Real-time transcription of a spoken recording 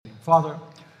Father,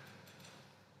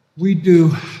 we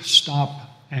do stop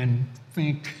and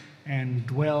think and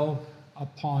dwell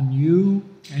upon you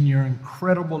and your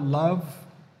incredible love,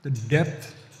 the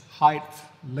depth, height,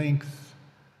 length,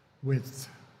 width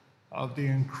of the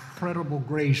incredible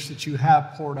grace that you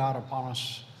have poured out upon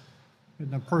us in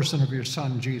the person of your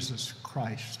Son, Jesus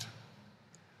Christ.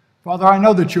 Father, I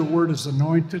know that your word is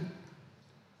anointed,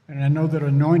 and I know that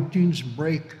anointings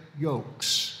break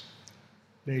yokes.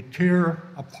 They tear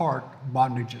apart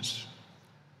bondages.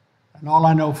 And all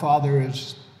I know, Father,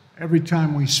 is every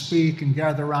time we speak and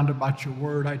gather around about your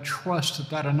word, I trust that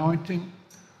that anointing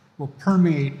will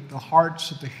permeate the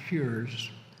hearts of the hearers,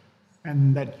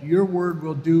 and that your word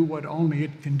will do what only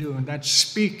it can do, and that's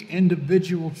speak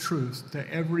individual truth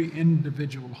to every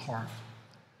individual heart.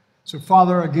 So,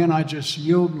 Father, again, I just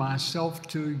yield myself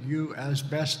to you as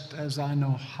best as I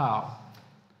know how.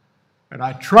 And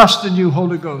I trust in you,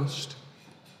 Holy Ghost,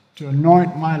 to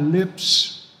anoint my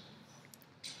lips,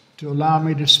 to allow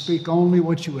me to speak only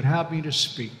what you would have me to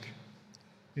speak.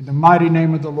 In the mighty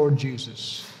name of the Lord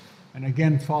Jesus. And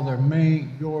again, Father, may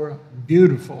your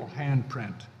beautiful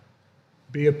handprint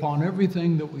be upon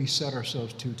everything that we set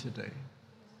ourselves to today,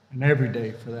 and every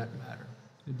day for that matter.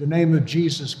 In the name of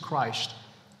Jesus Christ,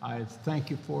 I thank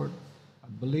you for it. I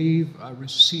believe I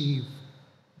receive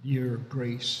your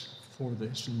grace for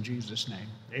this in Jesus' name.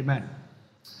 Amen.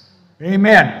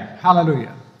 Amen.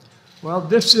 Hallelujah. Well,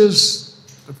 this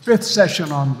is the fifth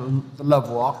session on the Love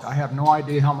Walk. I have no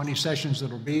idea how many sessions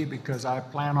it'll be because I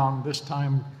plan on this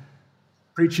time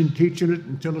preaching, teaching it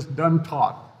until it's done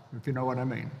taught, if you know what I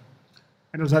mean.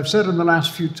 And as I've said in the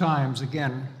last few times,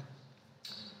 again,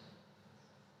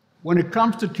 when it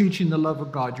comes to teaching the love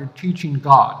of God, you're teaching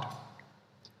God.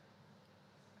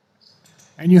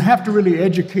 And you have to really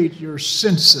educate your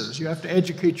senses. You have to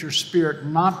educate your spirit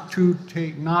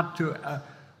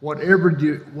whatever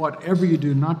you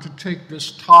do, not to take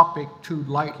this topic too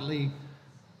lightly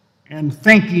and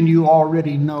thinking you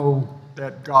already know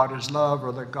that God is love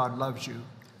or that God loves you.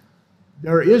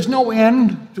 There is no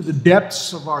end to the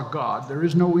depths of our God. There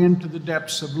is no end to the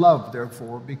depths of love,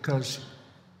 therefore, because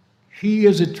he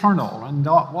is eternal. And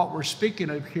what we're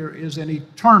speaking of here is an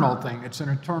eternal thing. It's an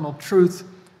eternal truth.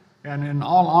 And in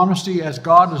all honesty, as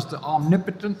God is the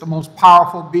omnipotent, the most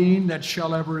powerful being that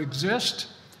shall ever exist,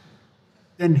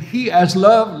 then he, as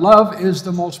love is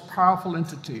the most powerful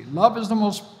entity. Love is the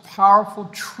most powerful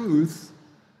truth.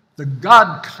 The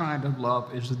God kind of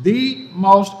love is the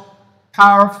most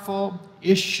powerful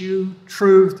issue,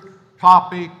 truth,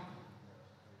 topic,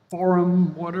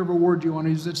 forum, whatever word you want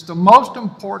to use. It's the most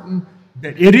important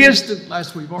bit. It is,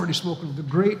 as we've already spoken, the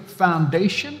great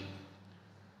foundation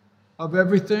of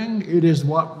everything. It is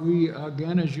what we,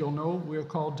 again, as you'll know, we're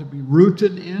called to be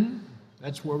rooted in.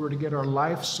 That's where we're to get our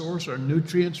life source, our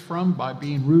nutrients from, by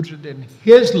being rooted in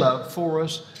his love for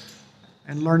us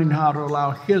and learning how to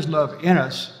allow his love in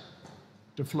us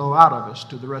to flow out of us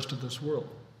to the rest of this world.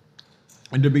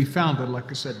 And to be founded, like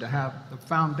I said, to have the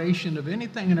foundation of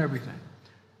anything and everything.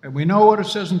 And we know what it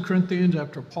says in Corinthians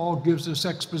after Paul gives this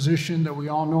exposition that we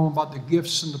all know about the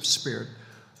gifts of the Spirit,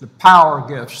 the power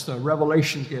gifts, the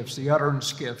revelation gifts, the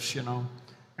utterance gifts, you know.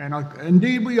 And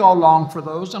indeed, we all long for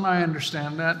those, and I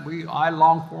understand that. I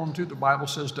long for them too. The Bible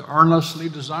says to earnestly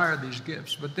desire these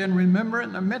gifts. But then remember,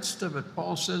 in the midst of it,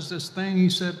 Paul says this thing. He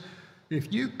said,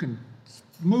 if you can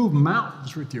move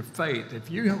mountains with your faith,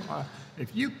 if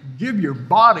you give your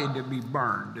body to be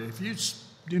burned, if you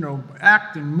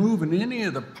act and move in any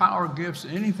of the power gifts,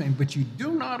 anything, but you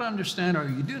do not understand or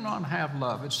you do not have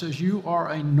love, it says you are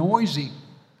a noisy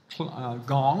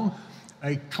gong,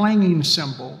 a clanging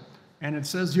cymbal, and it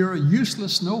says you're a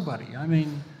useless nobody. I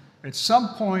mean, at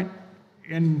some point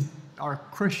in our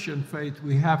Christian faith,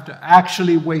 we have to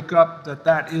actually wake up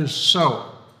that is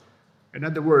so. In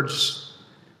other words,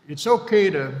 it's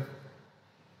okay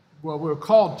we're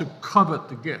called to covet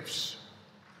the gifts.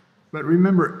 But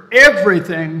remember,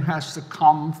 everything has to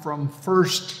come from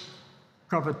first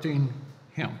coveting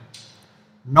him.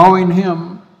 Knowing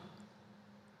him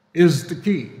is the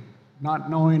key, not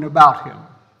knowing about him.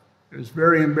 It was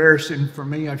very embarrassing for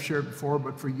me, I've shared before,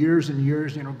 but for years and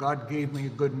years, God gave me a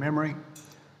good memory.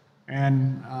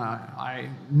 And I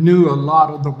knew a lot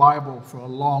of the Bible for a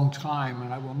long time,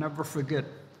 and I will never forget.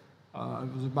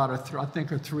 It was about a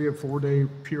 3 or 4 day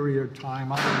period of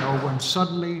time, I don't know, when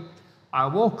suddenly I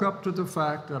woke up to the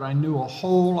fact that I knew a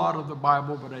whole lot of the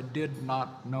Bible, but I did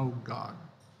not know God.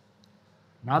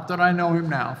 Not that I know him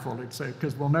now fully,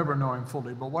 because we'll never know him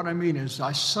fully, but what I mean is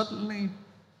I suddenly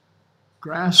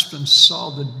grasped and saw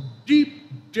the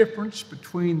deep difference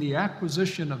between the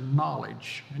acquisition of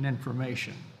knowledge and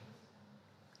information.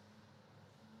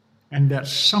 And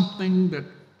that's something that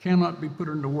cannot be put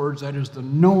into words. That is the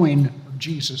knowing of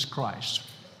Jesus Christ.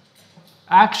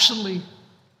 Actually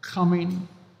coming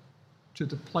to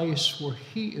the place where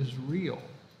he is real.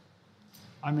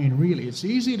 I mean, really, it's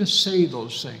easy to say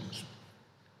those things.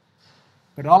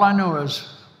 But all I know is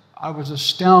I was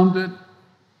astounded.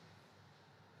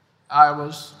 I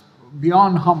was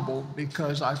beyond humble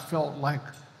because I felt like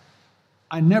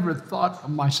I never thought of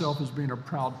myself as being a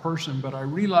proud person, but I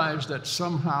realized that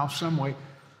somehow, some way,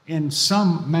 in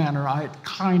some manner, I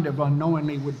kind of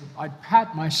unknowingly I'd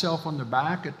pat myself on the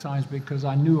back at times because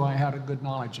I knew I had a good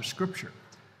knowledge of Scripture.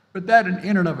 But that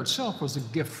in and of itself was a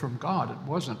gift from God. It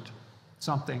wasn't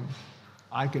something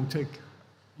I can take,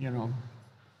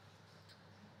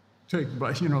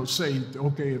 say,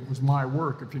 okay, it was my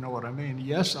work, if you know what I mean.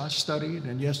 Yes, I studied,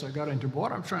 and yes, I got into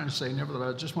what I'm trying to say.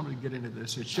 Nevertheless, I just wanted to get into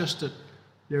this. It's just that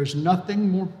there's nothing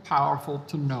more powerful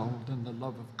to know than the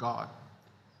love of God.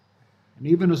 And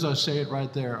even as I say it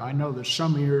right there, I know that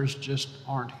some ears just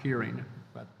aren't hearing it.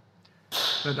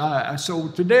 So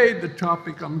today, the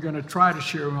topic I'm going to try to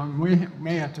share, we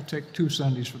may have to take 2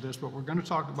 Sundays for this, but we're going to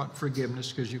talk about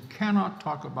forgiveness, because you cannot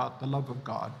talk about the love of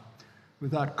God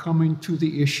without coming to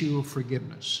the issue of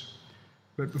forgiveness.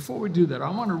 But before we do that, I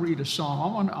want to read a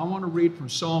psalm. I want to read from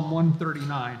Psalm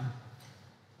 139.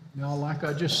 Now, like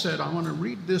I just said, I want to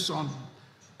read this on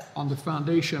the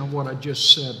foundation of what I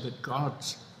just said, that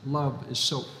God's love is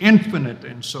so infinite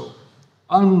and so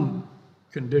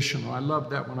unconditional. I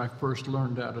loved that when I first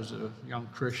learned that as a young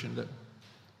Christian, that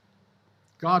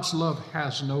God's love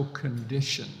has no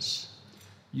conditions.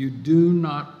 You do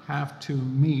not have to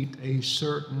meet a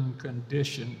certain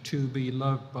condition to be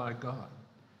loved by God.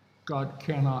 God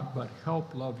cannot but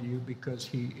help love you because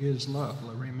he is love.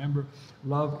 Remember,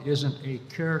 love isn't a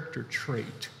character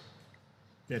trait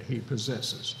that he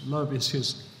possesses. Love is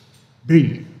his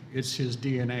being. It's his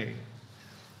DNA.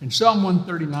 In Psalm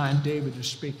 139, David is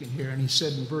speaking here, and he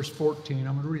said in verse 14,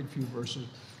 I'm going to read a few verses,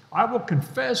 I will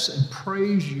confess and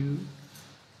praise you,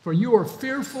 for you are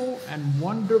fearful and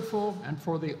wonderful, and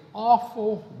for the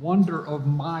awful wonder of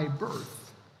my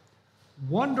birth.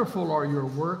 Wonderful are your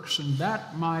works, and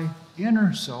that my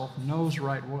inner self knows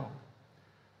right well.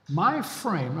 My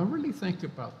frame, now really think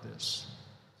about this.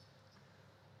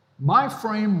 My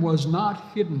frame was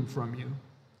not hidden from you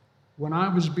when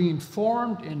I was being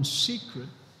formed in secret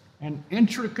and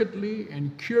intricately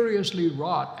and curiously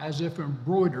wrought, as if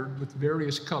embroidered with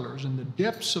various colors, in the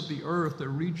depths of the earth, a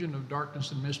region of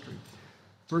darkness and mystery.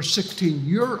 Verse 16,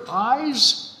 your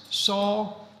eyes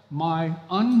saw my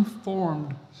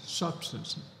unformed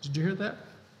substance. Did you hear that?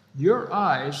 Your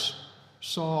eyes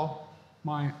saw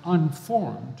my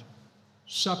unformed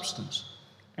substance.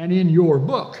 And in your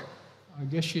book, I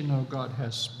guess you know God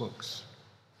has books.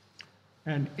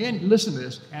 And listen to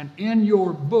this, and in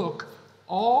your book,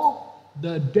 all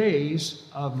the days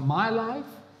of my life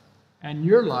and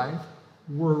your life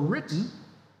were written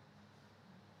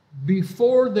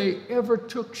before they ever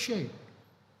took shape.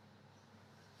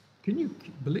 Can you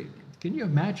believe? Can you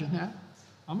imagine that?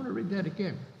 I'm going to read that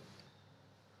again.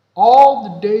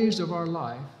 All the days of our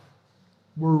life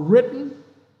were written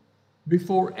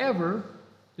before ever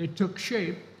they took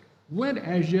shape, when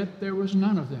as yet there was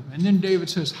none of them. And then David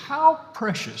says, how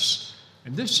precious,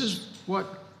 and this is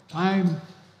what I'm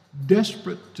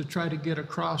desperate to try to get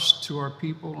across to our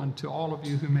people and to all of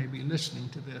you who may be listening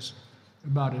to this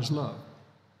about his love.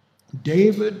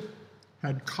 David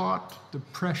had caught the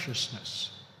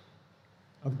preciousness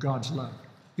of God's love.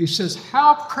 He says,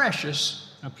 how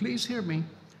precious, now please hear me,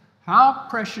 how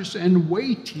precious and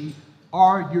weighty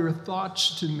are your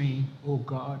thoughts to me, O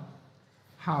God.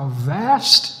 How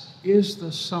vast is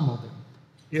the sum of them.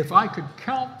 If I could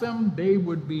count them, they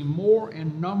would be more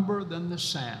in number than the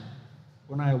sand.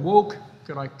 When I awoke,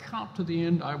 could I count to the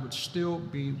end, I would still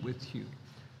be with you.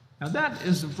 Now that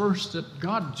is a verse that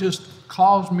God just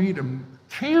caused me to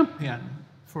camp in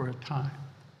for a time.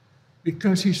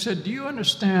 Because he said, do you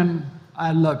understand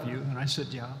I love you? And I said,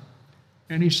 yeah.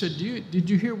 And he said, did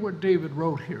you hear what David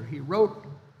wrote here? He wrote,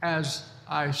 as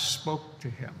I spoke to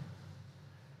him.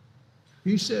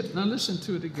 He said, now listen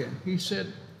to it again. He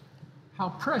said, how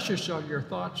precious are your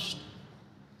thoughts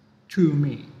to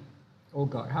me, O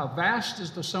God. How vast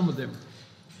is the sum of them.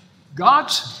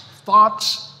 God's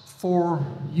thoughts for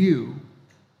you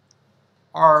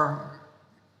are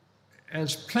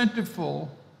as plentiful.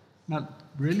 Now,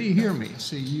 really hear me.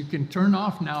 See, you can turn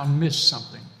off now and miss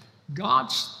something.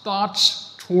 God's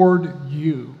thoughts toward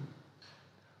you,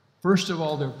 first of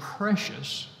all, they're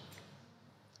precious.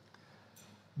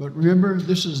 But remember,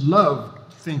 this is love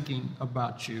thinking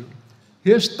about you.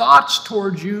 His thoughts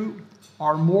towards you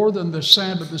are more than the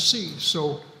sand of the sea.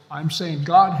 So I'm saying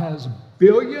God has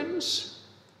billions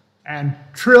and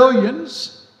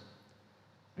trillions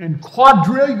and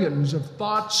quadrillions of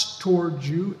thoughts towards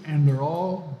you, and they're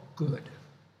all good.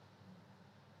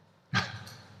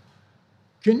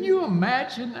 Can you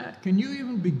imagine that? Can you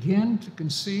even begin to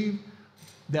conceive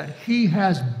that he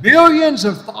has billions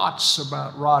of thoughts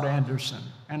about Rod Anderson,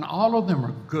 and all of them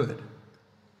are good?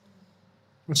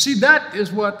 Well, see, that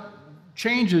is what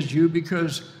changes you,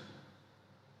 because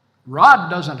Rod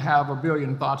doesn't have a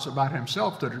billion thoughts about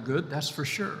himself that are good, that's for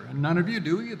sure, and none of you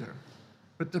do either.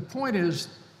 But the point is,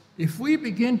 if we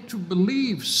begin to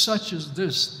believe such as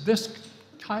this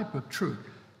type of truth,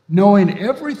 knowing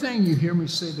everything, you hear me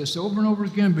say this over and over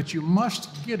again, but you must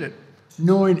get it,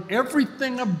 knowing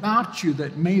everything about you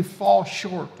that may fall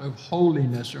short of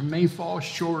holiness or may fall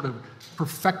short of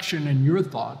perfection in your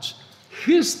thoughts,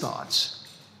 his thoughts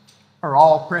are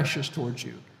all precious towards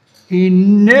you. He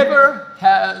never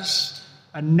has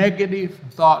a negative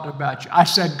thought about you. I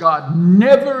said God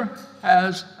never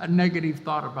has a negative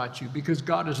thought about you, because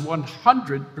God is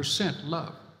 100%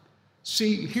 love.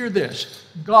 See, hear this.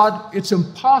 God, it's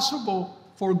impossible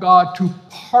for God to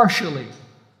partially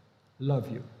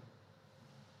love you.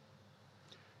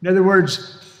 In other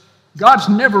words, God's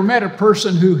never met a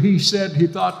person who he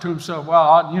thought to himself, well,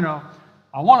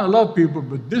 I want to love people,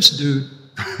 but this dude,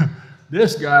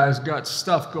 this guy's got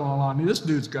stuff going on. This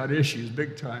dude's got issues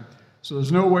big time. So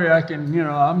there's no way I can,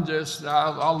 I'm going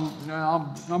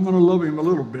to love him a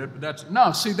little bit, but that's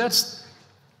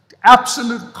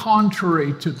absolute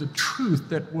contrary to the truth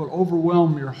that will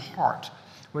overwhelm your heart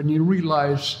when you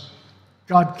realize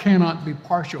God cannot be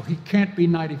partial. He can't be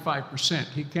 95%.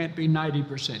 He can't be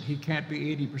 90%. He can't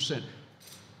be 80%.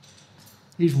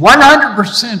 He's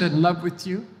 100% in love with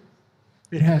you.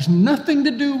 It has nothing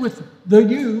to do with the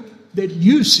you that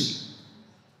you see.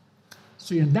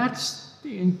 See, and that's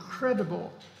the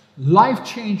incredible,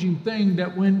 life-changing thing,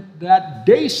 that when that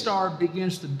day star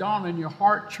begins to dawn in your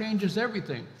heart, changes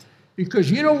everything.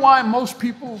 Because you know why most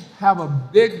people have a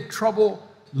big trouble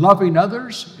loving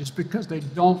others? It's because they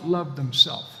don't love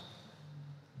themselves.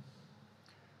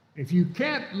 If you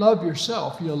can't love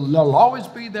yourself, there'll always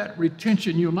be that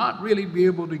retention. You'll not really be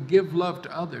able to give love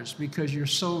to others because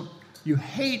you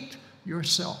hate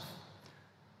yourself.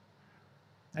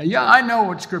 Now, yeah, I know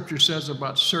what Scripture says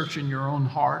about searching your own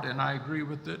heart, and I agree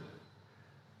with it.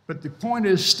 But the point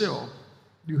is still,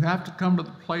 you have to come to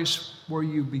the place where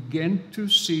you begin to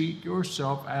see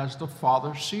yourself as the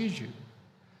Father sees you.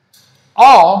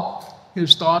 All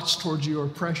his thoughts towards you are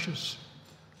precious.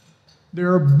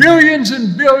 There are billions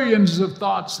and billions of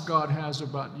thoughts God has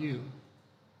about you,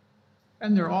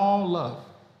 and they're all love.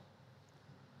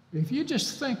 If you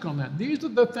just think on that, these are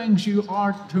the things you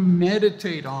are to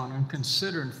meditate on and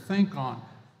consider and think on,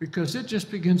 because it just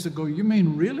begins to go, you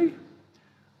mean really?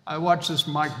 I watched this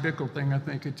Mike Bickle thing, I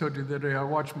think I told you the other day.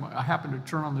 I happened to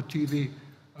turn on the TV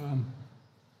a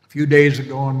few days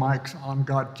ago, and Mike's on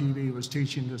God TV was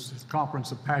teaching this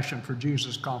conference, the Passion for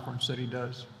Jesus conference that he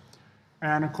does.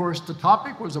 And of course, the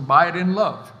topic was abide in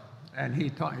love. And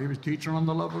he was teaching on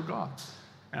the love of God.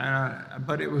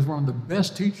 But it was one of the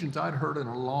best teachings I'd heard in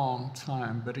a long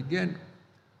time. But again,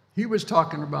 he was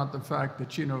talking about the fact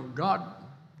that, God,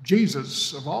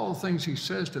 Jesus, of all the things he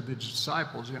says to the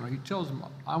disciples, he tells them,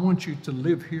 I want you to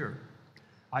live here.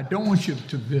 I don't want you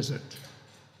to visit.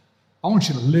 I want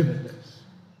you to live in this.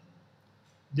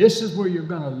 This is where you're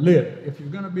going to live. If you're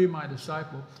going to be my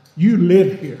disciple, you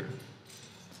live here.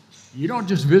 You don't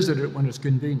just visit it when it's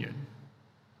convenient.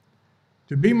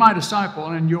 To be my disciple,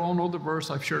 and you all know the verse,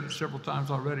 I've shared it several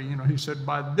times already, he said,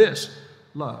 by this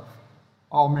love,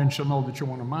 all men shall know that you're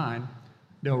one of mine.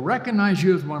 They'll recognize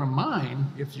you as one of mine.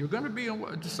 If you're going to be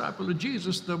a disciple of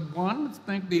Jesus, the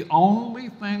only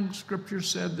thing Scripture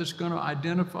said that's going to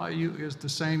identify you is the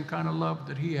same kind of love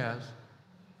that he has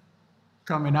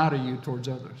coming out of you towards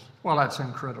others. Well, that's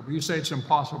incredible. You say it's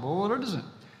impossible. Well, it isn't.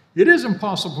 It is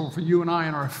impossible for you and I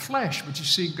in our flesh, but you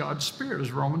see God's Spirit,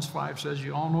 as Romans 5 says,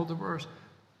 you all know the verse.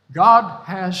 God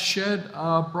has shed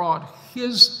abroad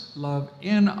his love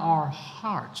in our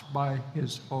hearts by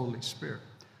his Holy Spirit.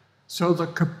 So the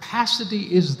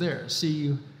capacity is there. See,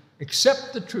 you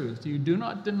accept the truth. You do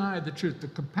not deny the truth. The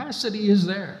capacity is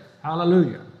there.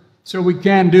 Hallelujah. So we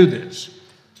can do this.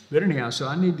 But anyhow, so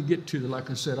I need to get to, like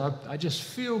I said, I just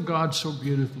feel God so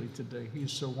beautifully today.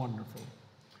 He's so wonderful.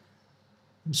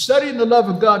 In studying the love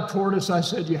of God toward us, I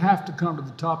said you have to come to the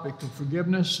topic of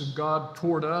forgiveness of God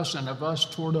toward us and of us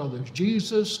toward others.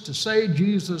 To say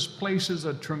Jesus places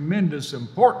a tremendous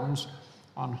importance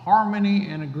on harmony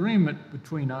and agreement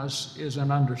between us is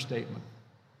an understatement.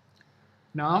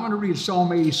 Now, I'm going to read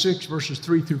Psalm 86, verses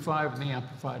 3 through 5 in the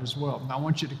Amplified as well. And I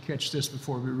want you to catch this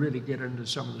before we really get into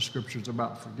some of the scriptures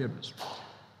about forgiveness.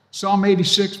 Psalm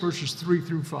 86, verses 3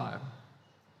 through 5.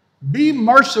 Be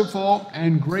merciful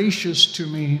and gracious to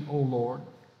me, O Lord,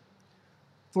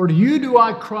 for to you do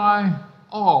I cry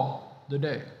all the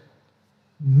day.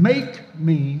 Make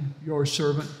me your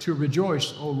servant to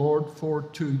rejoice, O Lord, for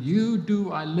to you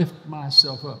do I lift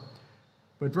myself up.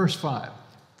 But verse 5,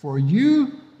 for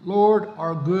you, Lord,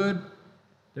 are good,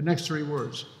 the next three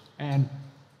words, and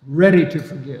ready to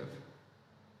forgive.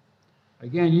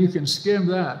 Again, you can skim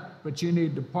that, but you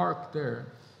need to park there.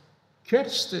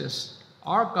 Catch this.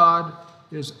 Our God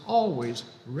is always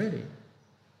ready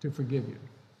to forgive you.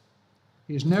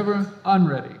 He's never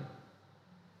unready.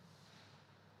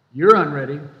 You're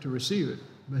unready to receive it,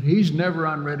 but he's never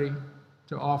unready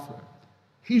to offer it.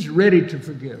 He's ready to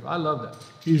forgive. I love that.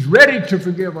 He's ready to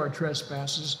forgive our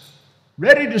trespasses,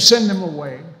 ready to send them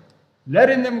away,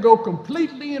 letting them go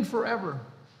completely and forever.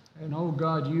 And oh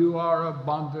God, you are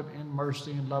abundant in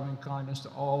mercy and loving kindness to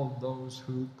all those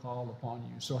who call upon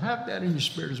you. So have that in your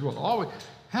spirit as well. Always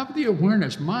have the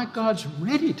awareness, my God's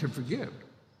ready to forgive.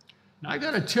 Now I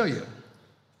got to tell you,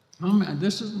 and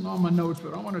this isn't on my notes,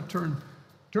 but I want to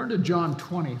turn to John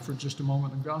 20 for just a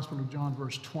moment, the Gospel of John,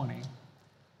 verse 20.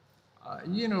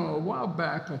 You know, a while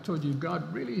back, I told you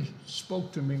God really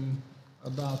spoke to me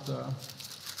about the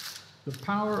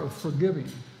power of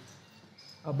forgiving,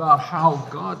 about how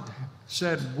God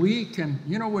said we can,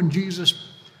 you know, when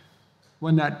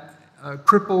that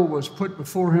cripple was put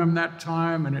before him that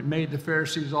time, and it made the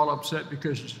Pharisees all upset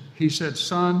because he said,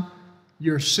 son,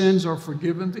 your sins are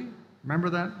forgiven thee. Remember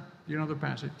that? You know the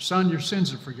passage. Son, your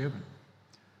sins are forgiven.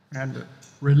 And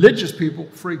religious people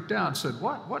freaked out and said,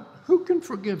 what? Who can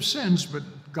forgive sins but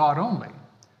God only?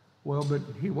 Well, but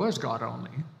he was God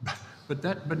only.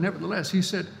 But nevertheless, he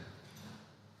said,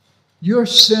 your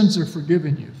sins are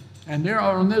forgiven you. And they're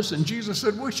on this, and Jesus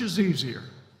said, which is easier?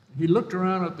 He looked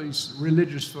around at these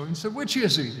religious folk and said, which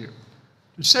is easier?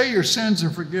 To say your sins are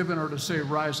forgiven or to say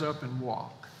rise up and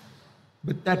walk?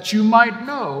 But that you might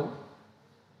know,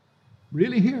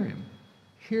 really hear him.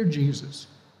 Hear Jesus.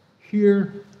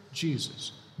 Hear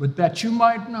Jesus. But that you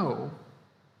might know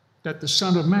that the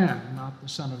Son of Man, not the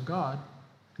Son of God,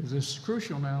 because this is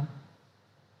crucial now,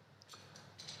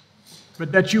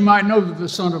 but that you might know that the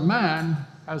Son of Man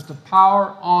has the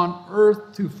power on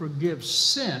earth to forgive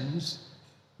sins,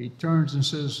 he turns and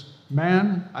says,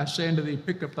 man, I say unto thee,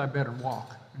 pick up thy bed and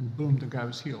walk. And boom, the guy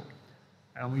was healed.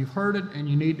 And we've heard it, and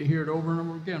you need to hear it over and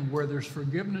over again. Where there's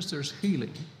forgiveness, there's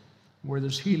healing. Where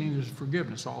there's healing, there's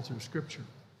forgiveness, all through Scripture.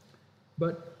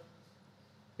 But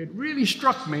it really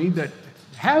struck me that,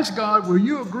 will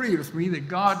you agree with me that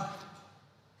God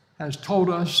has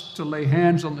told us to lay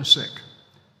hands on the sick,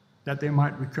 that they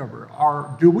might recover?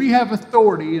 Or do we have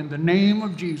authority in the name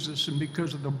of Jesus, and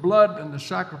because of the blood and the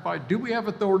sacrifice, do we have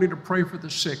authority to pray for the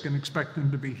sick and expect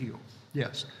them to be healed?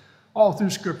 Yes. All through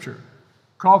Scripture.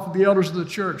 Call for the elders of the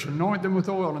church, anoint them with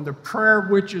oil, and the prayer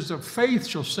which is of faith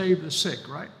shall save the sick,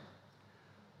 right?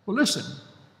 Well, listen,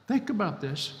 think about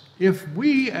this. If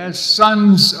we as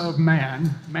sons of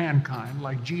mankind,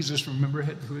 like Jesus, remember,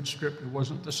 who had stripped, it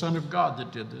wasn't the Son of God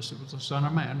that did this, it was the Son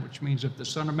of Man, which means if the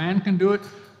Son of Man can do it,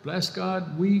 bless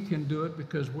God, we can do it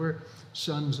because we're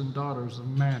sons and daughters of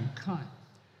mankind.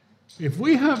 If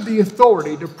we have the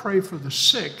authority to pray for the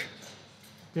sick,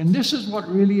 then this is what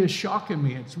really is shocking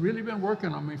me. It's really been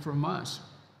working on me for months.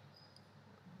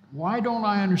 Why don't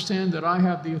I understand that I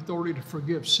have the authority to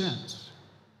forgive sins?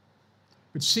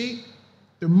 But see,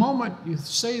 the moment you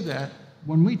say that,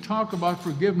 when we talk about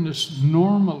forgiveness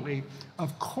normally,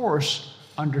 of course,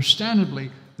 understandably,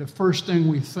 the first thing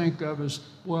we think of is,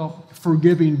 well,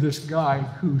 forgiving this guy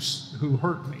who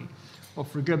hurt me, or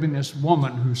forgiving this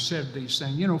woman who said these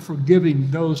things, you know,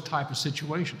 forgiving those type of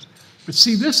situations. But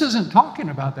see, this isn't talking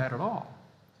about that at all.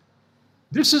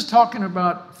 This is talking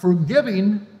about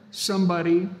forgiving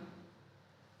somebody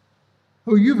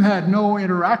who you've had no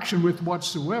interaction with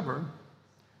whatsoever,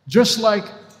 just like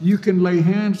you can lay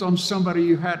hands on somebody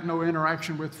you had no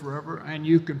interaction with forever and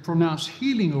you can pronounce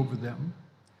healing over them.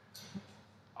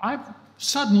 I've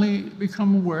suddenly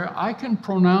become aware I can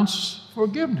pronounce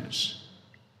forgiveness.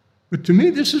 But to me,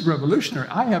 this is revolutionary.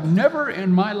 I have never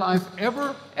in my life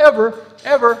ever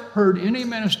heard any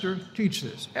minister teach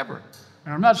this, ever.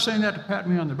 And I'm not saying that to pat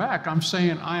me on the back. I'm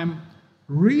saying I am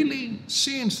really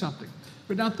seeing something.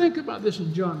 But now think about this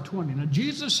in John 20. Now,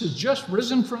 Jesus has just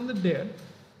risen from the dead.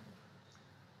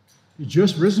 He's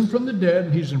just risen from the dead,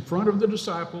 and he's in front of the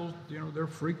disciples. You know, they're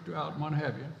freaked out and what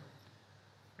have you.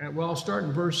 And well, I'll start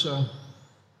in verse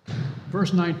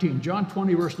verse 19, John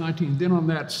 20, verse 19. Then on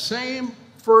that same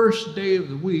first day of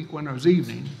the week, when it was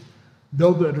evening,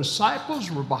 though the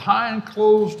disciples were behind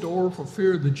closed door for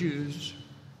fear of the Jews,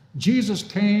 Jesus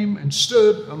came and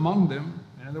stood among them.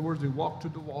 In other words, he walked to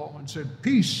the wall and said,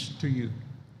 "Peace to you."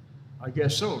 I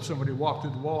guess so. If somebody walked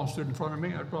through the wall and stood in front of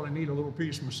me, I'd probably need a little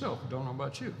peace myself. I don't know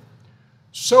about you.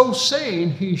 So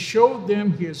saying, he showed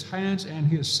them his hands and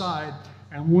his side.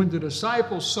 And when the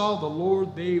disciples saw the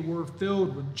Lord, they were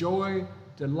filled with joy,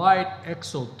 delight,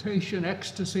 exultation,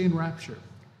 ecstasy, and rapture.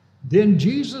 Then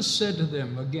Jesus said to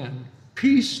them again,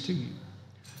 "Peace to you.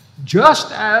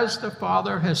 Just as the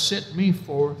Father has sent me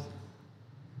forth,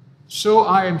 so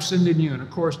I am sending you." And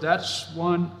of course, that's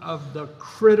one of the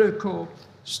critical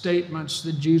statements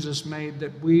that Jesus made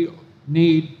that we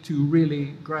need to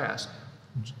really grasp.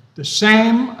 The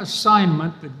same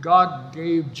assignment that God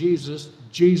gave Jesus,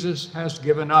 Jesus has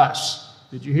given us.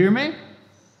 Did you hear me?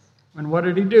 And what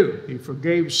did he do? He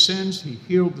forgave sins. He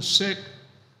healed the sick.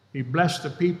 He blessed the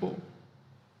people.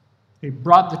 He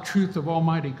brought the truth of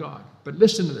Almighty God. But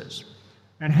listen to this.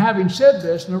 And having said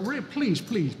this, now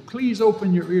please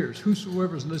open your ears,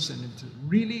 whosoever is listening, to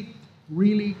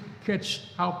really catch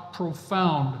how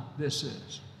profound this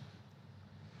is.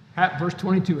 Verse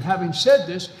 22, having said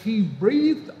this, he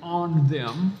breathed on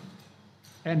them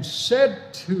and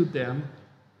said to them,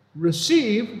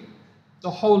 "Receive the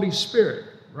Holy Spirit,"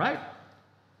 right?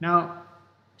 Now,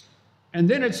 and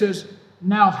then it says,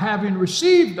 "Now having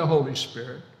received the Holy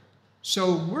Spirit."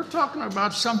 So we're talking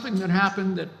about something that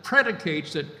happened that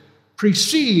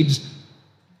precedes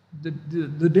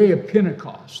the day of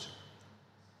Pentecost.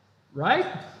 Right?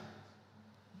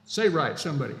 Say right,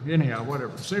 somebody. Anyhow,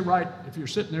 whatever. Say right. If you're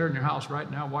sitting there in your house right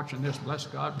now watching this, bless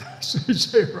God,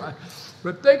 say right.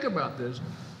 But think about this.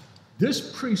 This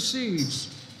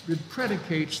precedes, it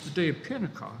predicates the day of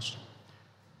Pentecost.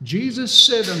 Jesus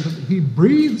said unto them, he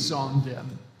breathes on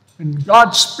them, and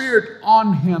God's Spirit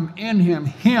on him, in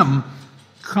him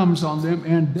comes on them,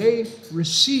 and they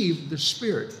receive the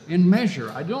Spirit in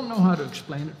measure. I don't know how to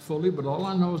explain it fully, but all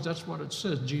I know is that's what it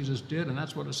says Jesus did, and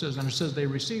that's what it says, and it says they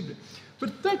received it.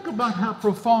 But think about how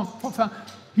profound.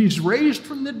 He's raised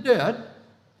from the dead.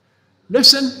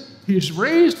 Listen, he's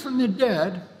raised from the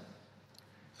dead.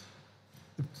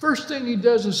 The first thing he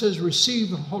does is says,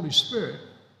 receive the Holy Spirit.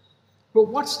 But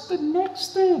what's the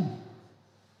next thing?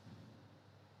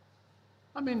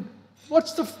 I mean,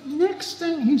 what's the next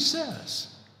thing he says?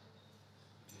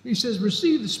 He says,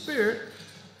 receive the Spirit.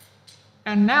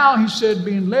 And now he said,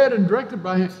 being led and directed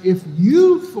by him, if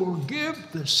you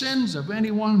forgive the sins of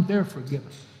anyone, they're forgiven.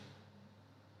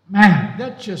 Man,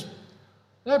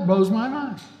 that blows my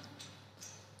mind.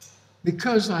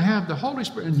 Because I have the Holy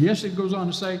Spirit. And yes, it goes on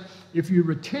to say, if you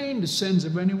retain the sins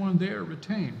of anyone, they are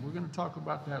retained. We're going to talk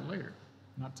about that later.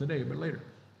 Not today, but later.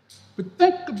 But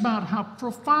think about how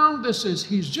profound this is.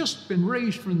 He's just been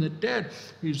raised from the dead.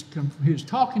 He's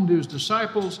talking to his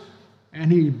disciples,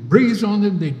 and he breathes on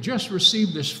them. They just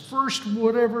received this first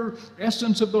whatever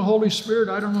essence of the Holy Spirit.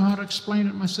 I don't know how to explain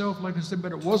it myself, like I said,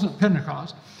 but it wasn't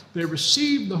Pentecost. They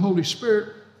received the Holy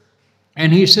Spirit,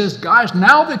 and he says, guys,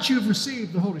 now that you've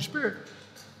received the Holy Spirit,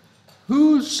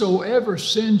 whosoever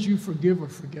sins you forgive are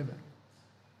forgiven.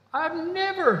 I've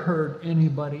never heard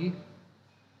anybody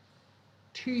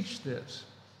teach this.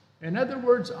 In other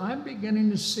words, I'm beginning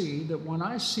to see that when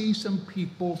I see some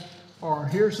people or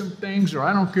hear some things, or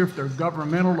I don't care if they're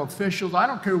governmental officials, I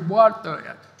don't care what,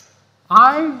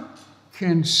 I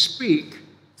can speak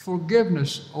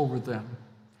forgiveness over them.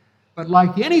 But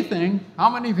like anything, how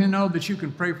many of you know that you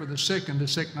can pray for the sick and the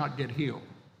sick not get healed?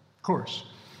 Of course.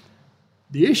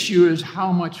 The issue is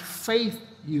how much faith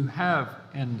you have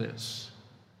in this.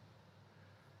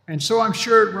 And so I'm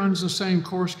sure it runs the same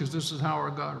course because this is how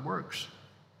our God works.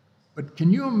 But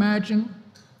can you imagine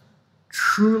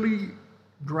truly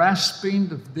grasping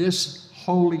this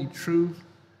holy truth,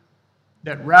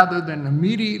 that rather than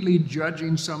immediately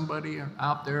judging somebody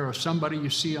out there or somebody you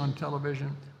see on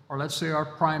television, or let's say our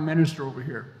prime minister over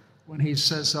here, when he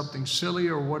says something silly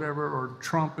or whatever, or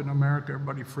Trump in America,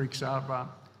 everybody freaks out about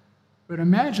it. But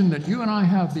imagine that you and I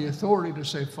have the authority to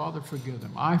say, Father, forgive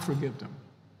them. I forgive them.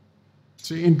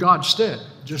 See, in God's stead,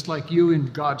 just like you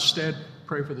in God's stead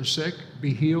pray for the sick,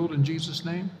 be healed in Jesus'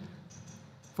 name.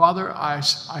 Father, I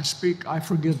speak, I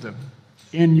forgive them.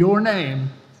 In your name,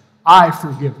 I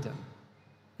forgive them.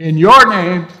 In your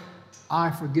name, I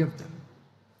forgive them.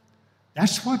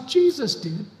 That's what Jesus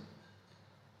did.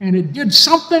 And it did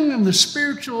something in the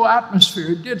spiritual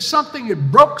atmosphere. It did something,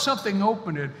 it broke something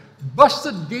open. It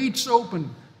busted gates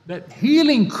open that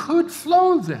healing could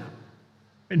flow then.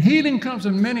 And healing comes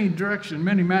in many directions,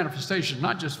 many manifestations,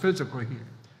 not just physical healing.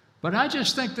 But I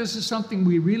just think this is something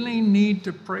we really need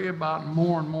to pray about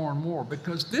more and more and more,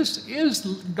 because this is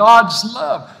God's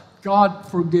love. God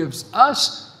forgives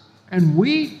us, and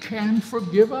we can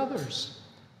forgive others.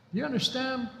 You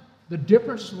understand the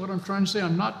difference? What I'm trying to say,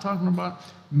 I'm not talking about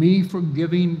me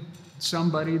forgiving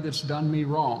somebody that's done me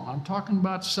wrong. I'm talking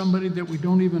about somebody that we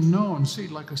don't even know, and see,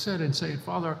 like I said, and say,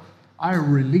 Father, I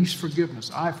release forgiveness.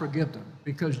 I forgive them.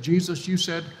 Because Jesus, you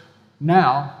said,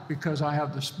 now, because I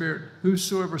have the Spirit,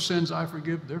 whosoever sins I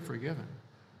forgive, they're forgiven.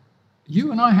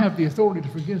 You and I have the authority to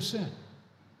forgive sin.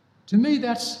 To me,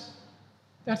 that's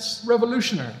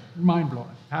revolutionary, mind-blowing.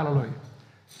 Hallelujah.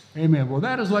 Amen. Well,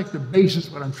 that is like the basis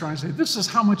of what I'm trying to say. This is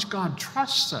how much God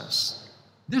trusts us.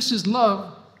 This is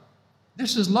love.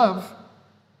 This is love.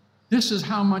 This is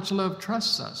how much love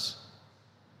trusts us.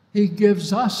 He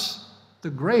gives us the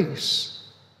grace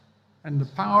and the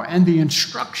power and the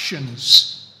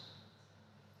instructions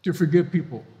to forgive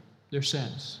people their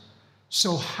sins.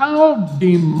 So how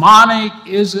demonic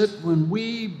is it when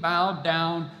we bow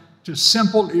down to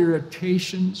simple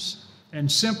irritations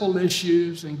and simple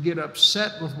issues and get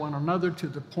upset with one another to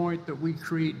the point that we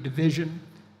create division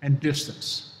and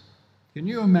distance? Can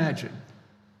you imagine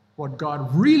what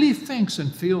God really thinks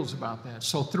and feels about that?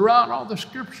 So throughout all the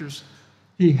scriptures,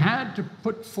 he had to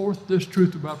put forth this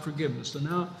truth about forgiveness. And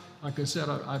now, like I said,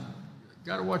 I've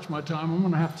got to watch my time. I'm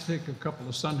going to have to take a couple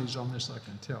of Sundays on this, I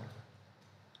can tell.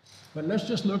 But let's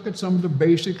just look at some of the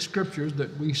basic scriptures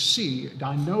that we see.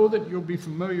 I know that you'll be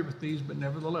familiar with these, but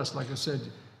nevertheless, like I said,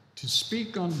 to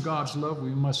speak on God's love, we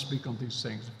must speak on these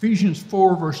things. Ephesians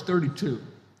 4, verse 32.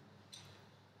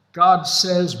 God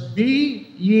says, be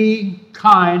ye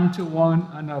kind to one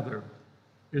another.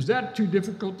 Is that too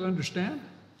difficult to understand?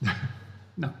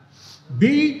 No.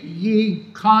 Be ye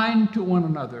kind to one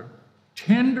another,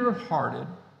 tender-hearted,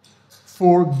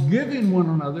 forgiving one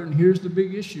another, and here's the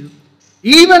big issue,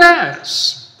 even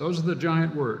as, those are the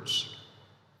giant words,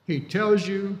 he tells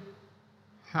you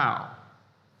how.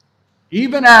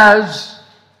 Even as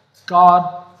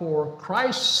God, for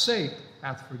Christ's sake,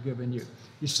 hath forgiven you.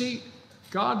 You see,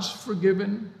 God's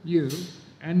forgiven you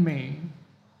and me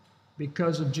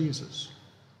because of Jesus.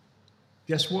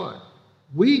 Guess what?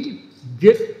 We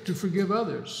get to forgive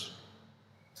others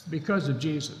because of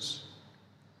Jesus.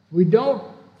 We don't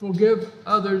forgive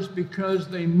others because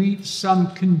they meet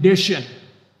some condition.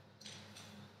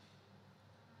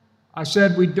 I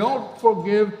said we don't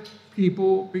forgive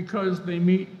people because they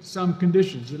meet some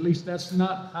conditions. At least that's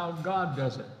not how God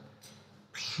does it.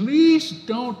 Please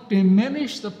don't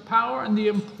diminish the power and the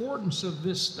importance of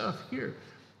this stuff here.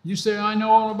 You say, I know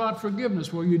all about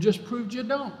forgiveness. Well, you just proved you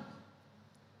don't.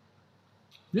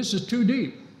 This is too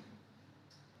deep.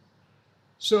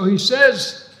 So he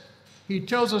says, he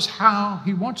tells us how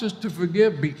he wants us to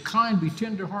forgive, be kind, be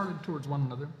tender-hearted towards one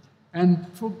another, and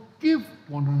forgive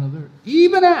one another,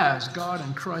 even as God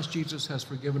in Christ Jesus has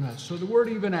forgiven us. So the word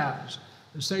even as,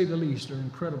 to say the least, are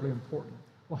incredibly important.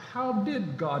 Well, how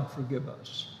did God forgive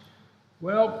us?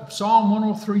 Well, Psalm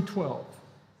 103:12.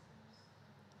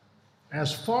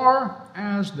 As far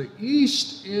as the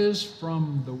east is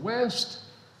from the west,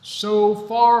 so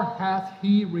far hath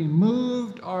he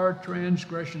removed our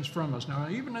transgressions from us. Now,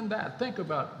 even in that, think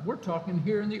about it. We're talking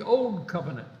here in the old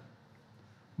covenant,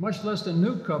 much less the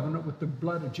new covenant with the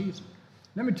blood of Jesus.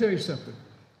 Let me tell you something.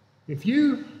 If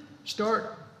you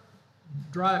start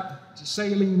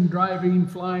sailing, driving,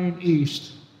 flying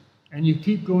east, and you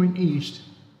keep going east,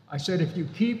 I said if you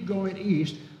keep going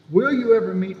east, will you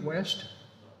ever meet west?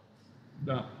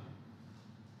 No.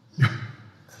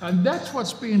 And that's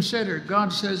what's being said here.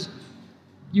 God says,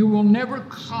 you will never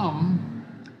come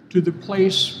to the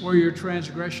place where your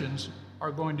transgressions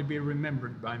are going to be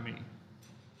remembered by me.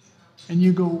 And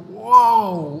you go,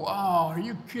 whoa, are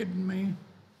you kidding me?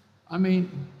 I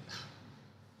mean,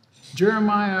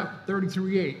 Jeremiah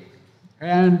 33:8,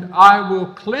 and I will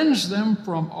cleanse them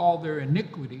from all their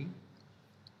iniquity,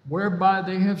 whereby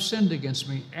they have sinned against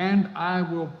me, and I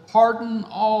will pardon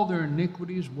all their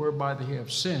iniquities whereby they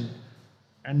have sinned,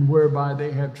 and whereby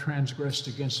they have transgressed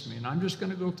against me. And I'm just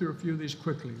going to go through a few of these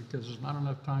quickly because there's not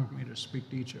enough time for me to speak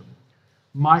to each of them.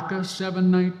 Micah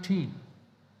 7:19.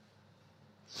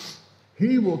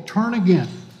 He will turn again.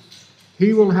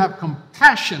 He will have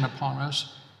compassion upon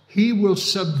us. He will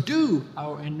subdue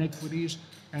our iniquities,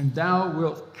 and thou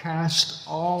wilt cast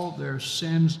all their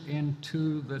sins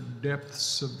into the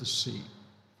depths of the sea.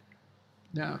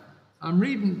 Now, I'm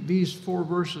reading these 4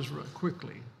 verses real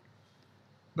quickly,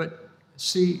 but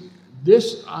see,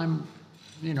 this I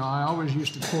always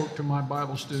used to quote to my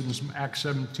Bible students from Acts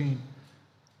 17,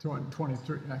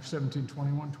 23, Acts 17,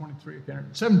 21, 23,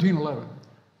 17, 11.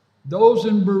 Those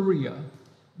in Berea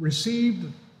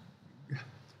received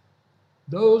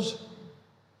Those,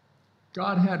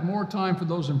 God had more time for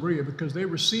those in Berea because they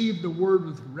received the word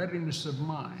with readiness of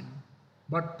mind,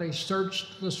 but they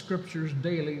searched the scriptures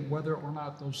daily whether or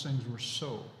not those things were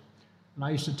so. And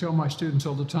I used to tell my students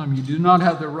all the time, you do not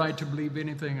have the right to believe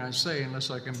anything I say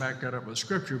unless I can back that up with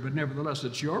scripture, but nevertheless,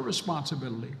 it's your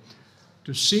responsibility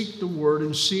to seek the word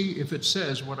and see if it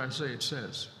says what I say it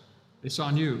says. It's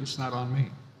on you, it's not on me.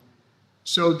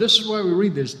 So this is why we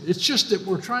read this. It's just that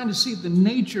we're trying to see the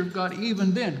nature of God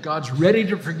even then. God's ready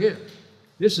to forgive.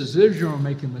 This is Israel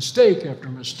making mistake after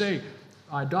mistake.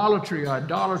 Idolatry,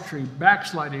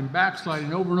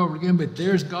 backsliding over and over again, but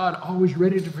there's God always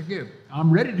ready to forgive.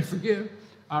 I'm ready to forgive.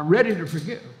 I'm ready to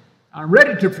forgive. I'm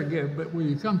ready to forgive, but will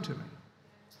you come to me?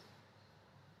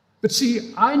 But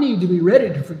see, I need to be ready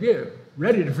to forgive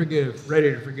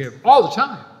all the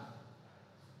time.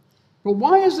 But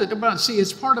why is it about, see,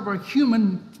 it's part of our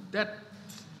human, that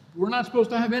we're not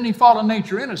supposed to have any fallen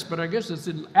nature in us, but I guess it's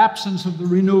the absence of the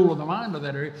renewal of the mind of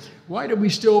that area. Why do we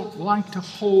still like to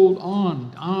hold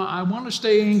on? I want to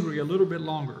stay angry a little bit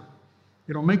longer.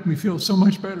 It'll make me feel so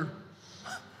much better.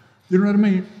 You know what I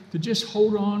mean? To just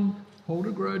hold on, hold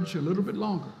a grudge a little bit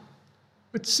longer.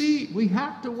 But see, we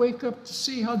have to wake up to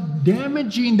see how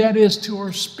damaging that is to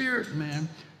our spirit, man,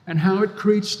 and how it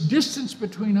creates distance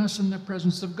between us and the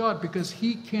presence of God, because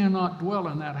He cannot dwell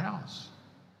in that house.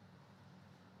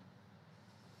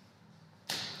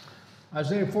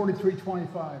 Isaiah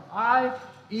 43:25.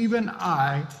 Even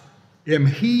I, am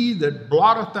He that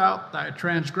blotteth out thy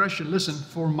transgression. Listen,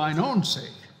 for mine own sake.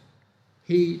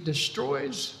 He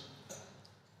destroys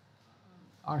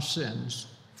our sins,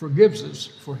 forgives us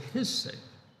for His sake.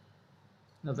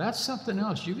 Now that's something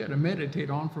else you got to meditate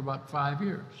on for about 5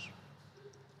 years.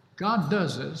 God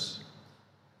does this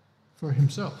for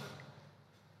Himself.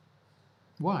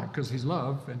 Why? Because He's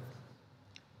love.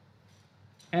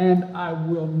 And I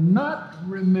will not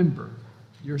remember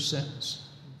your sins.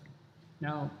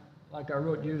 Now, like I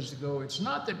wrote years ago, it's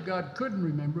not that God couldn't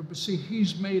remember, but see,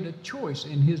 He's made a choice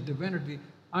in His divinity.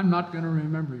 I'm not going to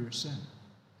remember your sin.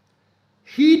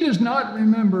 He does not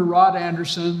remember Rod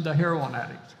Anderson, the heroin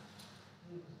addict.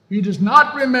 He does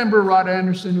not remember Rod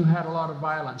Anderson, who had a lot of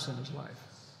violence in his life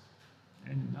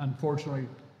and unfortunately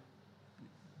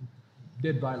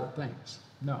did violent things.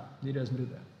 No, He doesn't do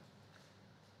that.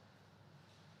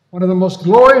 One of the most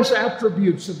glorious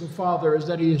attributes of the Father is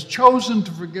that He has chosen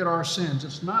to forget our sins.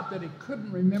 It's not that He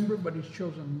couldn't remember, but He's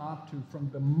chosen not to. From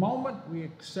the moment we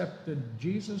accepted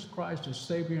Jesus Christ as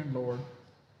Savior and Lord,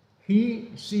 He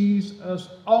sees us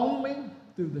only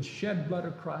through the shed blood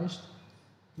of Christ,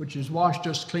 which has washed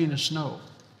us clean as snow.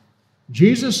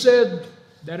 Jesus said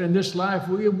that in this life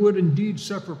we would indeed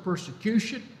suffer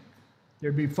persecution.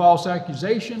 There'd be false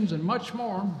accusations and much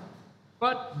more.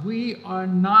 But we are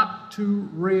not to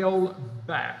rail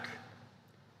back,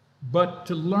 but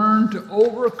to learn to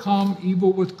overcome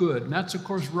evil with good. And that's, of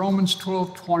course, Romans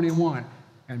 12:21.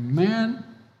 And man,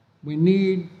 we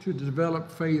need to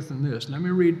develop faith in this. Let me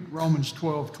read Romans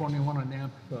 12:21 in the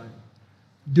Amplified.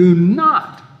 Do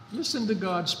not, listen to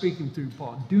God speaking through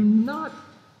Paul, do not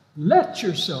let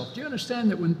yourself, do you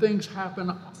understand that when things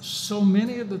happen, so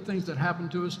many of the things that happen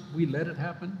to us, we let it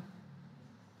happen?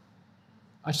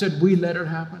 I said we let it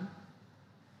happen.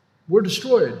 We're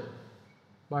destroyed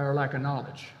by our lack of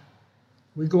knowledge.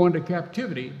 We go into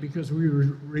captivity because we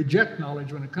reject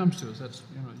knowledge when it comes to us. That's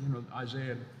you know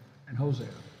Isaiah and Hosea.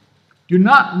 Do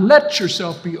not let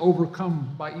yourself be overcome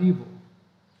by evil.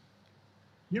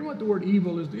 You know what the word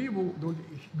evil is? The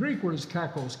Greek word is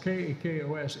kakos,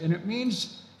 K-A-K-O-S, and it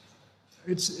means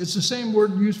it's the same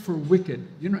word used for wicked.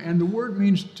 And the word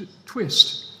means to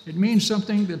twist. It means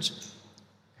something that's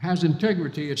has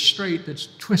integrity, it's straight, that's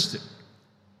twisted.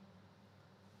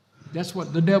 That's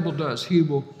what the devil does. He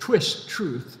will twist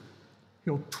truth.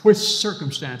 He'll twist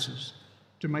circumstances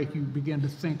to make you begin to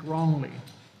think wrongly.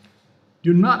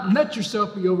 Do not let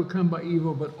yourself be overcome by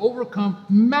evil, but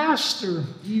master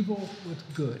evil with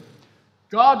good.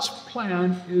 God's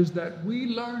plan is that we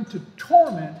learn to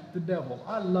torment the devil.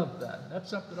 I love that. That's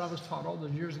something I was taught all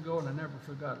those years ago, and I never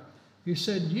forgot it. He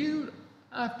said,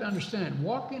 I have to understand,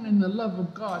 walking in the love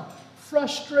of God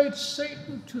frustrates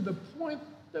Satan to the point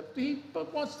that he's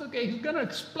going to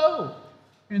explode.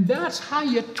 And that's how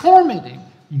you torment him.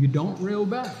 You don't rail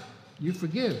back. You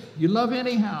forgive. You love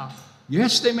anyhow.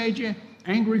 Yes, they made you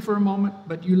angry for a moment,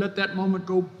 but you let that moment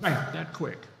go bam, that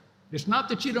quick. It's not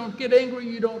that you don't get angry,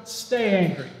 you don't stay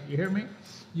angry. You hear me?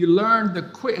 You learn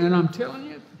and I'm telling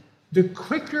you, the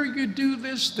quicker you do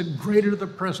this, the greater the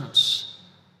presence.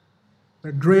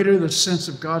 The greater the sense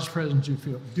of God's presence you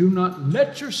feel. Do not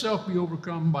let yourself be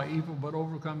overcome by evil, but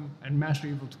overcome and master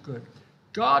evil to good.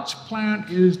 God's plan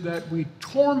is that we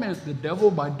torment the devil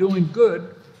by doing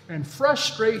good and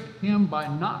frustrate him by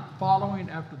not following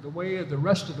after the way of the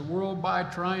rest of the world by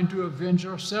trying to avenge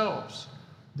ourselves.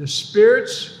 The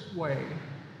Spirit's way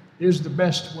is the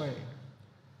best way.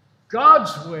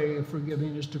 God's way of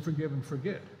forgiving is to forgive and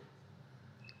forget.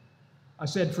 I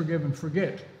said forgive and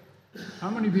forget. How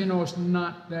many of you know it's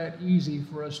not that easy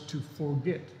for us to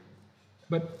forget?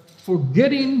 But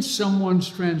forgetting someone's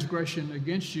transgression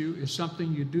against you is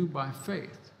something you do by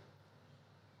faith.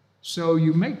 So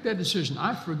you make that decision.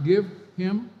 I forgive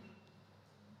him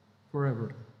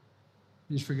forever.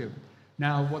 He's forgiven.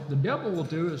 Now, what the devil will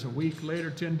do is a week later,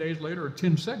 10 days later, or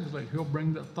 10 seconds later, he'll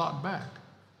bring that thought back.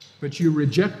 But you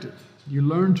reject it. You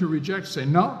learn to reject. Say,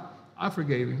 no, I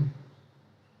forgave him.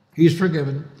 He's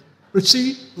forgiven. But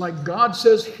see, like God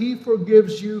says he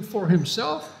forgives you for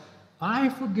himself, I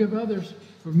forgive others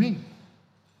for me.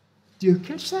 Do you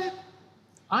catch that?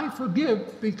 I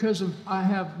forgive because I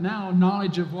have now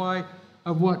knowledge of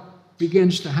what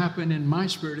begins to happen in my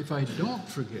spirit if I don't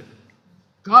forgive.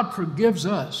 God forgives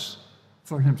us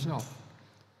for himself.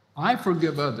 I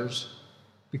forgive others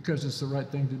because it's the right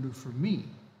thing to do for me.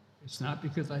 It's not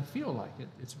because I feel like it.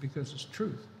 It's because it's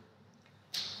truth.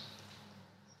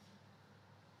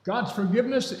 God's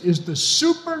forgiveness is the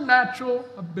supernatural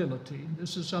ability.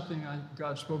 This is something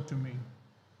God spoke to me.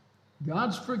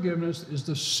 God's forgiveness is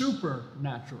the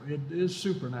supernatural. It is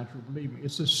supernatural, believe me.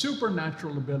 It's the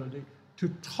supernatural ability to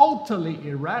totally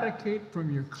eradicate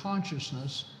from your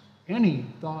consciousness any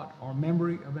thought or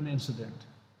memory of an incident.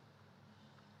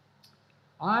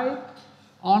 I,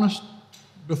 honest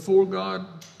before God,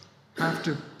 have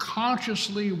to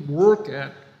consciously work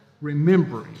at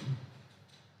remembering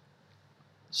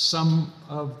some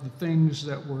of the things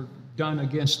that were done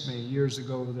against me years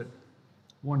ago that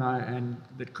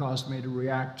caused me to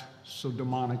react so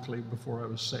demonically before I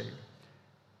was saved.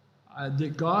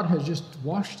 That God has just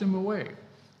washed them away.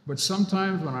 But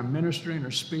sometimes when I'm ministering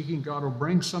or speaking, God will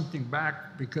bring something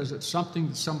back because it's something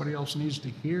that somebody else needs to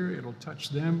hear. It'll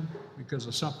touch them because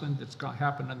of something that's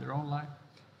happened in their own life.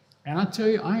 And I tell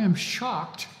you, I am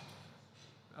shocked.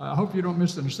 I hope you don't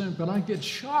misunderstand, but I get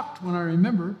shocked when I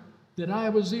remember that I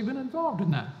was even involved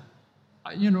in that.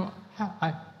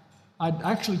 I'd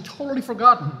actually totally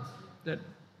forgotten that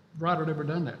Rod had ever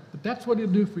done that. But that's what he'll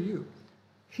do for you.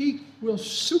 He will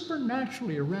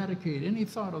supernaturally eradicate any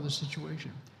thought of the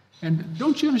situation. And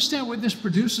don't you understand what this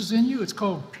produces in you? It's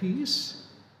called peace.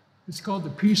 It's called the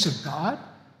peace of God.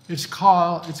 It's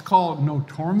called no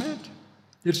torment.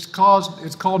 It's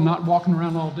called not walking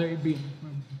around all day being,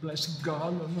 blessed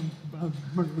God.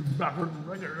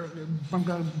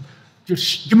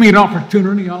 Just give me an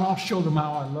opportunity and I'll show them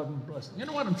how I love and bless them. You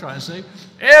know what I'm trying to say?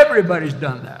 Everybody's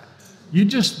done that. You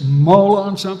just mull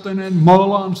on something and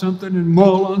mull on something and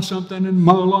mull on something and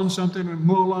mull on something and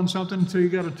mull on something until you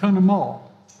got a ton of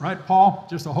mull. Right, Paul?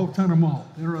 Just a whole ton of mull.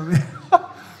 You know what I mean?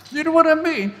 You know what I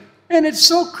mean? And it's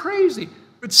so crazy.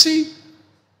 But see,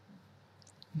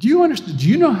 do you understand? Do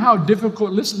you know how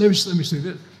difficult, let me say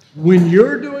this. When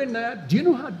you're doing that, do you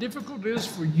know how difficult it is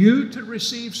for you to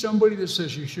receive somebody that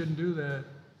says you shouldn't do that?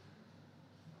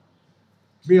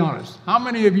 Be honest. How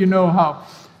many of you know how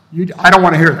I don't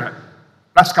want to hear that?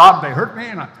 That's God, they hurt me,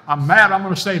 and I'm mad, I'm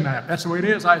going to stay mad. That's the way it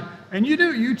is. And you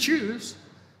do, you choose,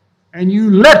 and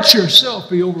you let yourself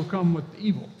be overcome with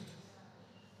evil.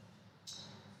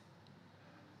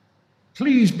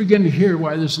 Please begin to hear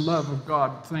why this love of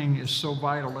God thing is so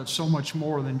vital. It's so much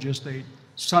more than just a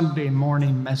Sunday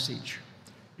morning message.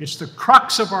 It's the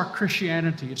crux of our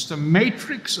Christianity. It's the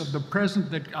matrix of the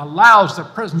present that allows the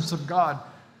presence of God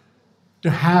to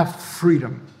have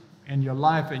freedom in your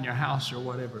life, in your house, or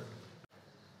whatever.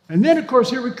 And then, of course,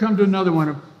 here we come to another one,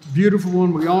 a beautiful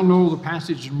one. We all know the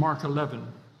passage in Mark 11.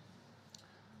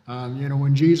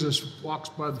 When Jesus walks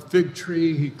by the fig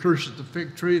tree, he curses the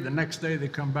fig tree. The next day they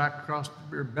come back across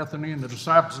Bethany, and the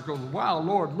disciples go, "Wow,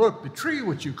 Lord, look, the tree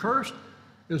which you cursed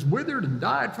is withered and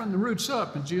died from the roots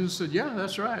up." And Jesus said, "Yeah,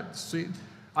 that's right. See,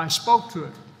 I spoke to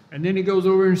it." And then he goes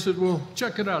over and said, "Well,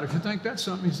 check it out. If you think that's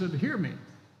something," he said, "hear me."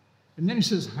 And then he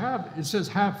says,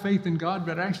 have faith in God,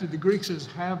 but actually the Greek says,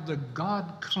 have the God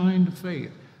kind of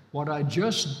faith. What I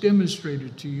just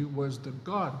demonstrated to you was the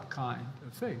God kind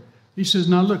of faith. He says,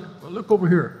 now look over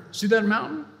here. See that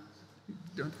mountain?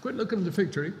 Quit looking at the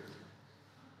fig tree.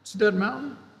 See that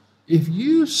mountain? If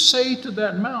you say to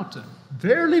that mountain,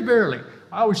 verily, verily,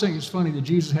 I always think it's funny that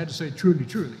Jesus had to say truly,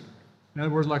 truly. In other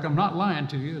words, like I'm not lying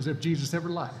to you, as if Jesus ever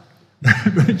lied.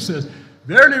 But he says,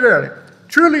 verily, verily,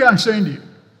 truly I say unto you,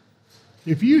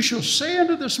 if you shall say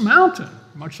unto this mountain,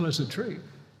 much less a tree,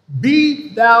 be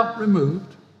thou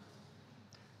removed,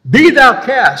 Be thou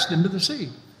cast into the sea,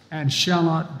 and shall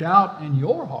not doubt in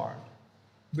your heart,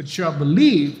 but shall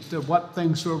believe that what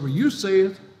things soever you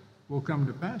saith will come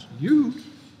to pass. You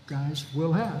guys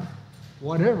will have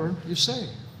whatever you say.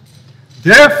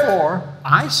 Therefore,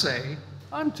 I say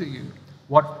unto you,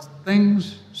 what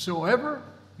things soever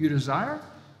you desire,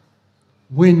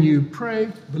 when you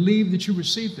pray, believe that you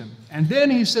receive them. And then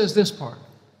he says this part,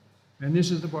 and this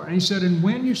is the part. And he said, and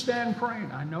when you stand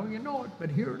praying, I know you know it, but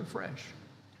hear it afresh.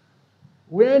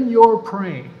 When you're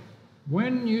praying,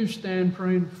 when you stand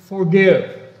praying,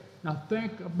 forgive. Now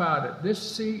think about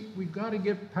it. We've got to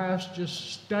get past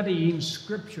just studying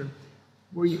Scripture.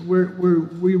 We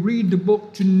read the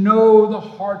book to know the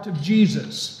heart of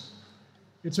Jesus.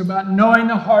 It's about knowing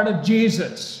the heart of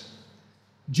Jesus.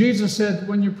 Jesus said,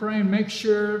 when you're praying, make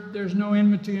sure there's no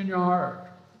enmity in your heart.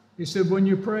 He said, when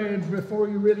you pray, before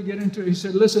you really get into it, he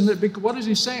said, listen, what is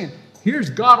he saying? Here's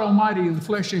God Almighty in the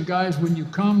flesh, and guys, when you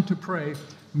come to pray,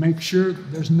 make sure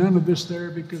there's none of this there,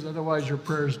 because otherwise your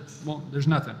prayers there's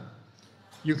nothing.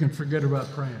 You can forget about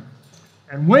praying.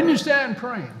 And when you stand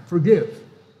praying, forgive.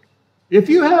 If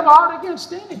you have aught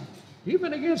against any,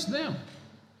 even against them,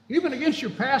 even against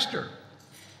your pastor,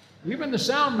 even the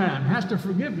sound man has to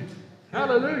forgive me.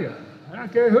 Hallelujah. I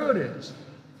don't care who it is.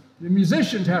 The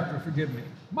musicians have to forgive me.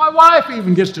 My wife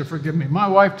even gets to forgive me. My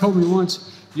wife told me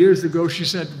once, years ago, she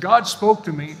said, God spoke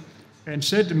to me and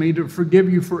said to me to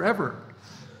forgive you forever.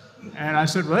 And I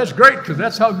said, well, that's great, because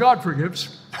that's how God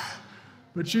forgives.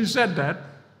 But she said that.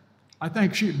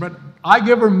 But I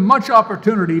give her much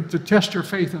opportunity to test her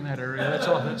faith in that area. That's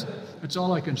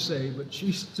all I can say. But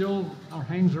she still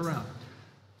hangs around.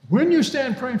 When you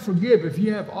stand praying, forgive if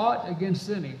you have aught against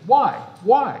any. Why?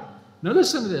 Why? Now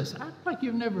listen to this. Act like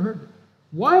you've never heard it.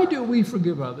 Why do we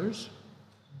forgive others?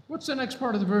 What's the next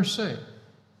part of the verse say?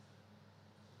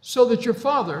 So that your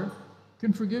Father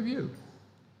can forgive you.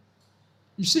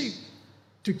 You see,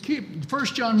 1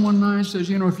 John 1:9 says,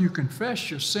 if you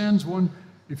confess your sins,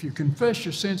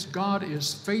 God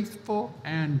is faithful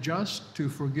and just to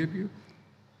forgive you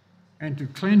and to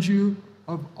cleanse you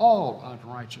of all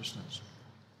unrighteousness.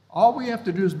 All we have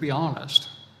to do is be honest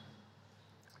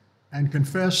and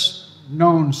confess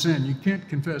known sin. You can't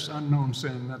confess unknown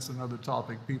sin. That's another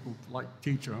topic people like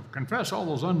to teach. Confess all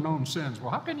those unknown sins. Well,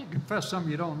 how can you confess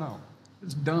something you don't know?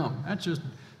 It's dumb. That's just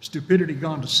stupidity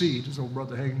gone to seed, as old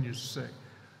Brother Hagin used to say.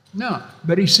 No,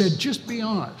 but he said, just be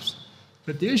honest.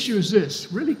 But the issue is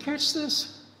this. Really catch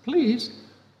this, please.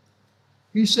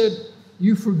 He said,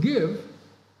 you forgive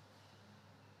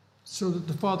so that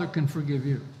the Father can forgive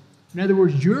you. In other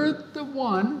words, you're the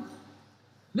one,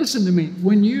 listen to me,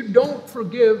 when you don't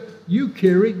forgive, you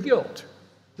carry guilt,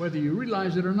 whether you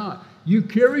realize it or not. You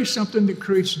carry something that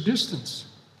creates distance.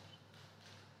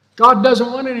 God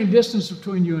doesn't want any distance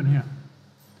between you and Him.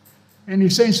 And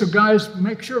He's saying, so guys,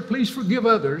 make sure, please forgive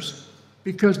others,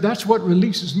 because that's what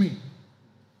releases me.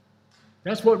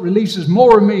 That's what releases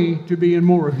more of me to be in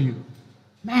more of you.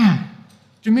 Man,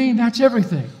 to me, that's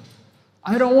everything.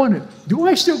 I don't want it. Do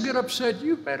I still get upset?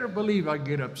 You better believe I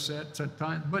get upset at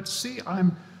times. But see,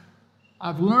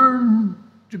 I've learned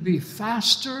to be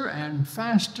faster and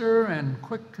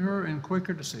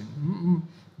quicker to say,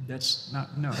 that's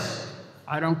not, no.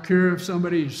 I don't care if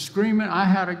somebody's screaming. I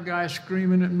had a guy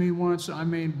screaming at me once. I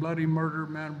mean, bloody murder,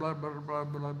 man, blah, blah, blah,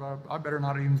 blah, blah. I better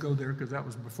not even go there, because that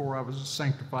was before I was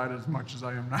sanctified as much as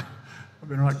I am now. I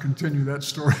better not continue that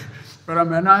story. But I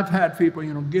mean, I've had people,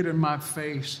 get in my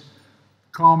face,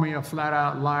 call me a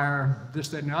flat-out liar, this,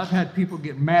 that, and that. I've had people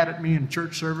get mad at me in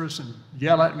church service and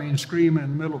yell at me and scream in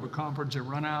the middle of a conference and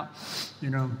run out.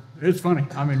 It's funny.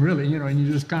 I mean, really, and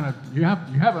you just kind of, you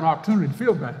have an opportunity to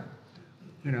feel bad,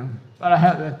 But I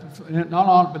had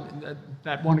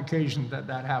that one occasion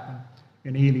that happened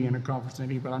in Ely in a conference in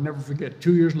Ely. But I'll never forget,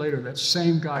 2 years later, that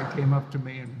same guy came up to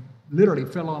me and literally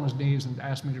fell on his knees and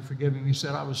asked me to forgive him. He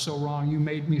said, I was so wrong. You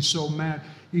made me so mad.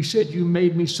 He said, you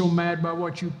made me so mad by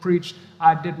what you preached.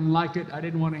 I didn't like it. I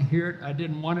didn't want to hear it. I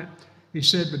didn't want it. He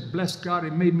said, but bless God,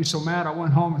 it made me so mad. I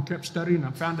went home and kept studying.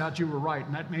 I found out you were right.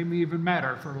 And that made me even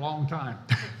madder for a long time.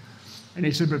 And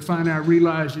he said, but finally I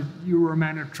realized you were a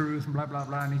man of truth, and blah, blah,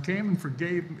 blah. And he came and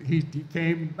forgave me. He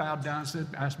came, bowed down, said,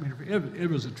 asked me to forgive. It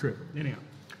was a trip. Anyhow.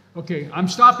 Okay, I'm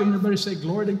stopping. Everybody say,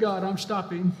 glory to God. I'm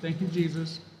stopping. Thank you,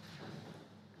 Jesus.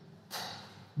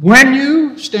 When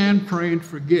you stand praying,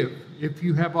 forgive if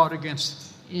you have aught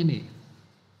against any,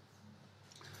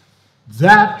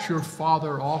 that your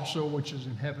Father also which is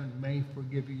in heaven may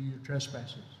forgive you your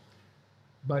trespasses.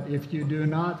 But if you do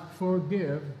not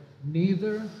forgive,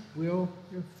 neither will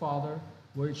your Father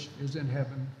which is in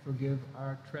heaven forgive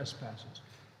our trespasses.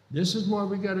 This is why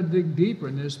we got to dig deeper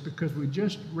in this, because we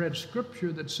just read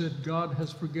scripture that said God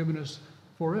has forgiven us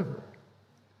forever.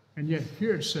 And yet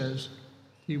here it says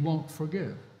he won't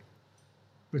forgive.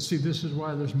 But see, this is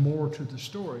why there's more to the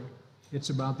story. It's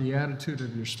about the attitude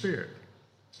of your spirit.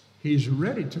 He's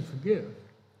ready to forgive.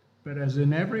 But as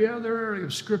in every other area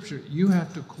of scripture, you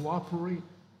have to cooperate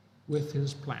with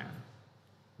his plan.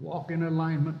 Walk in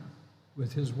alignment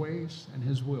with his ways and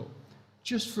his will.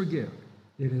 Just forgive.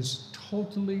 It is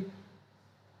totally,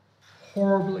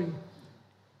 horribly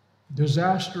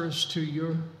disastrous to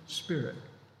your spirit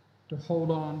to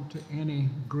hold on to any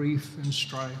grief and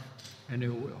strife and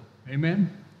ill will.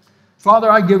 Amen? Father,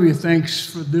 I give you thanks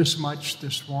for this much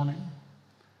this morning.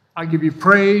 I give you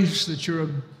praise that you're a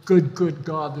good, good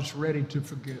God that's ready to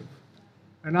forgive.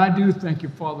 And I do thank you,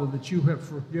 Father, that you have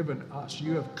forgiven us.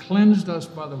 You have cleansed us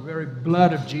by the very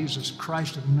blood of Jesus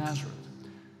Christ of Nazareth.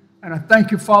 And I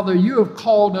thank you, Father, you have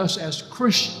called us as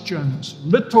Christians,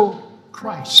 little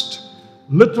Christ,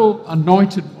 little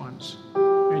anointed ones.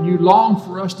 And you long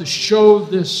for us to show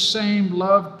this same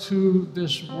love to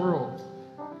this world.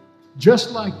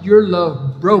 Just like your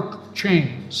love broke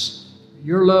chains,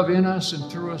 your love in us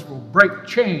and through us will break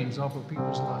chains off of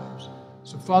people's lives.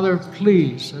 So, Father,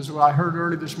 please, as I heard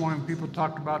earlier this morning, people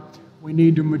talked about we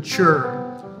need to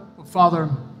mature. Well, Father,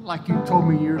 like you told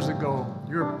me years ago,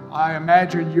 I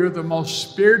imagine you're the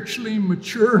most spiritually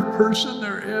mature person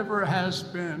there ever has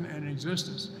been in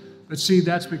existence. But see,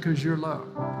 that's because you're love.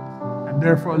 And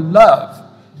therefore,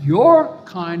 love, your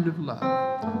kind of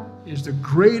love, is the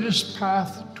greatest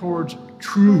path towards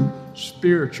true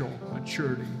spiritual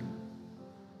maturity.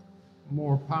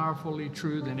 More powerfully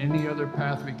true than any other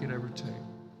path we could ever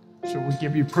take. So we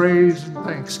give you praise and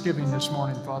thanksgiving this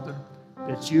morning, Father,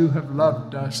 that you have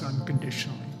loved us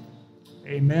unconditionally.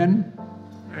 Amen,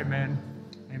 amen,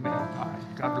 amen. All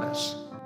right, God bless.